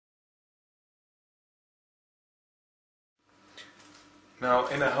Now,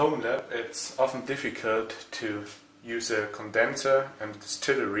 in a home lab it's often difficult to use a condenser and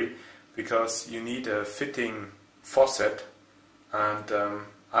distillery because you need a fitting faucet, and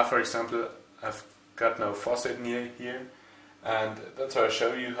for example, I've got no faucet near here, and that's why I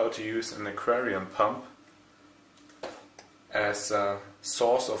show you how to use an aquarium pump as a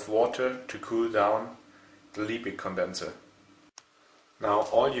source of water to cool down the Liebig condenser. Now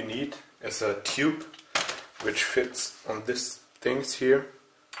all you need is a tube which fits on these things here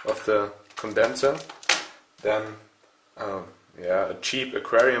of the condenser, then a cheap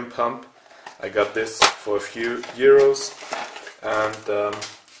aquarium pump. I got this for a few euros, and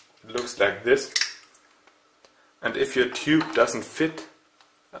it looks like this. And if your tube doesn't fit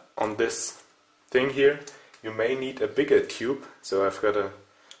on this thing here, you may need a bigger tube. So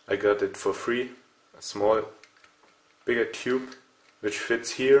I got it for free, a small bigger tube which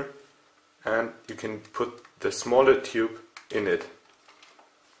fits here, and you can put the smaller tube in it.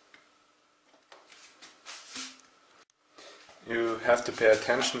 You have to pay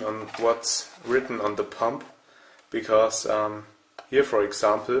attention on what's written on the pump, because here, for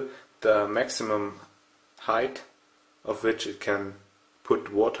example, the maximum height of which it can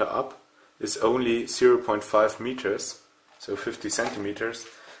put water up is only 0.5 meters, so 50 centimeters,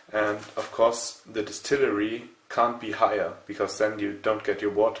 and of course the distillery can't be higher, because then you don't get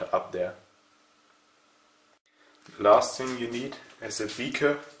your water up there. The last thing you need is a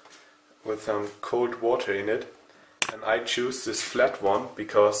beaker with some cold water in it, and I choose this flat one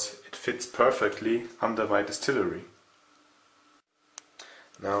because it fits perfectly under my distillery.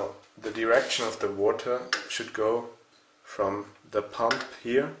 Now the direction of the water should go from the pump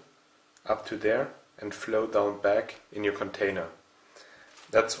here up to there and flow down back in your container.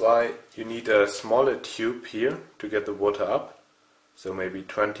 That's why you need a smaller tube here to get the water up, so maybe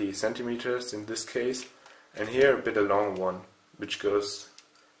 20 centimeters in this case, and here a bit a long one which goes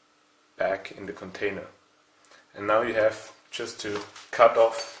back in the container. And now you have just to cut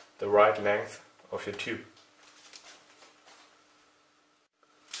off the right length of your tube.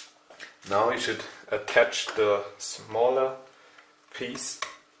 Now you should attach the smaller piece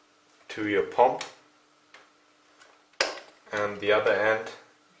to your pump and the other end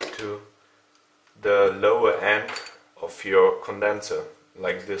to the lower end of your condenser,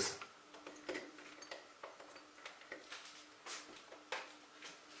 like this.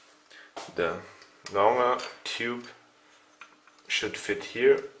 The longer tube should fit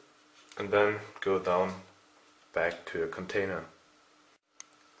here and then go down back to your container.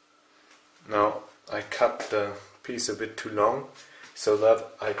 Now I cut the piece a bit too long so that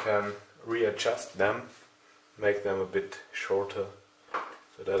I can readjust them, make them a bit shorter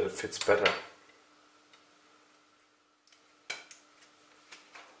so that it fits better.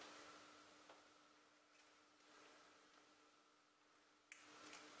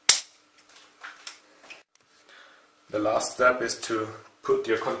 The last step is to put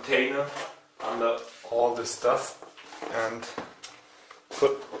your container under all the stuff and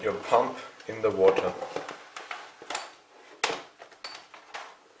put your pump in the water.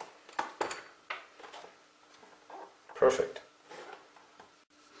 Perfect.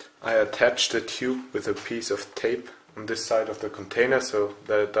 I attached the tube with a piece of tape on this side of the container so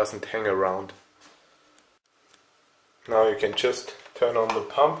that it doesn't hang around. Now you can just turn on the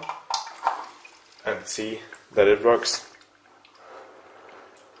pump and see that it works.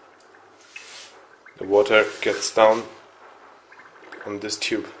 The water gets down on this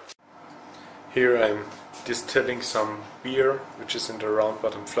tube. Here I'm distilling some beer which is in the round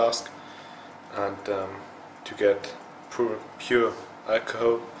bottom flask, and to get pure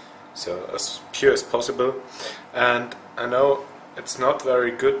alcohol, so as pure as possible. And I know it's not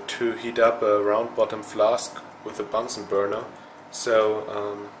very good to heat up a round bottom flask with a Bunsen burner,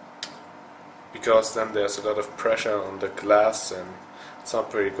 so because then there's a lot of pressure on the glass and it's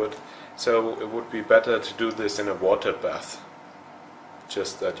not very good. So it would be better to do this in a water bath,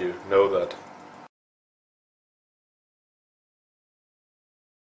 just that you know that.